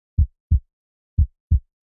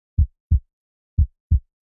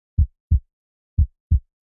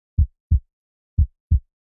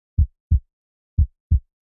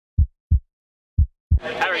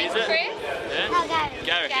Harry, is it? Chris? Yeah? Oh, Gary.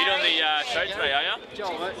 Gary, you're doing the show today, are you?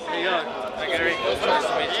 Joel, mate. There you go. Hey, Gary. Nice to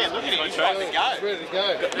meet you. Yeah, look at him. He's ready to go. He's ready to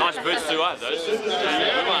go. Nice boots too, are those?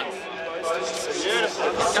 Good ones.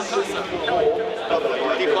 Beautiful.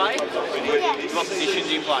 Do you play? Yeah. What position do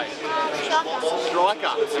you play? Striker. Striker.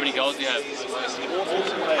 How many goals do you have? Under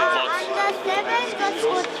 7 got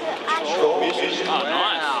scored to Oh,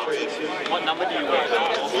 nice. What number do you wear? I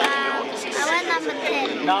went number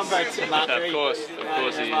 10. Number 10, Marquis. Of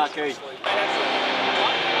course he is. Marquis.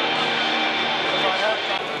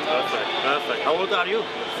 Perfect. How old are you?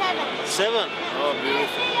 7. 7. Oh,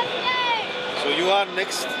 beautiful. So you are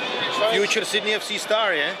next future Sydney FC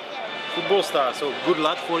star, yeah? Football star. So good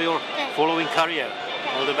luck for your following career.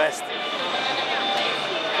 All the best.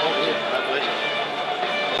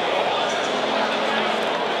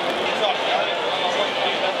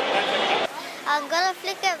 I'm gonna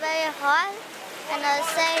flick it very hard and I'll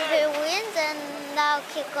say who wins and I'll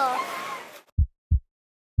kick off.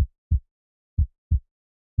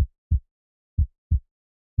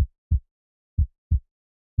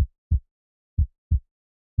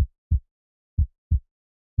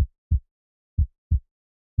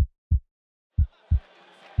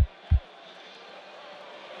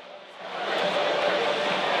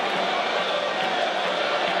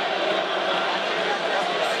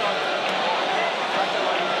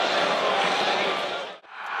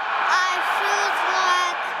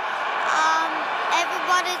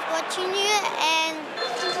 Watching you and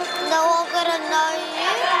they're all gonna know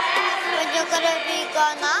you when you're gonna be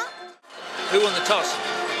gone up. Who won the toss? I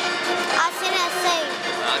seen it say.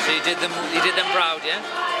 So you did them proud, yeah?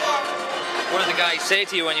 Yeah. What did the guy say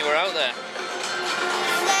to you when you were out there? He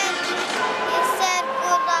said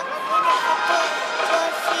good luck for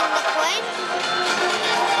seeing the Queen.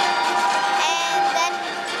 And then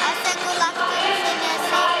I said good luck to the senior C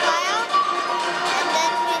player. And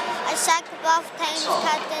then I shook both teams'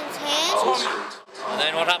 captains' hands. And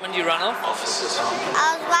then what happened? You ran off? I was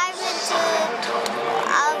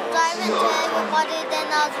driving to everybody, then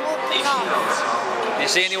I was walking off. Did you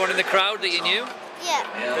see anyone in the crowd that you knew? Yeah.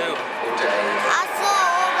 Who? I saw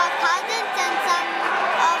all my cousins and some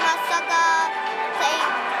of my soccer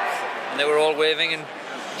teams. And they were all waving and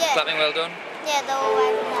clapping well done? Yeah, they were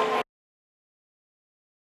waving at me.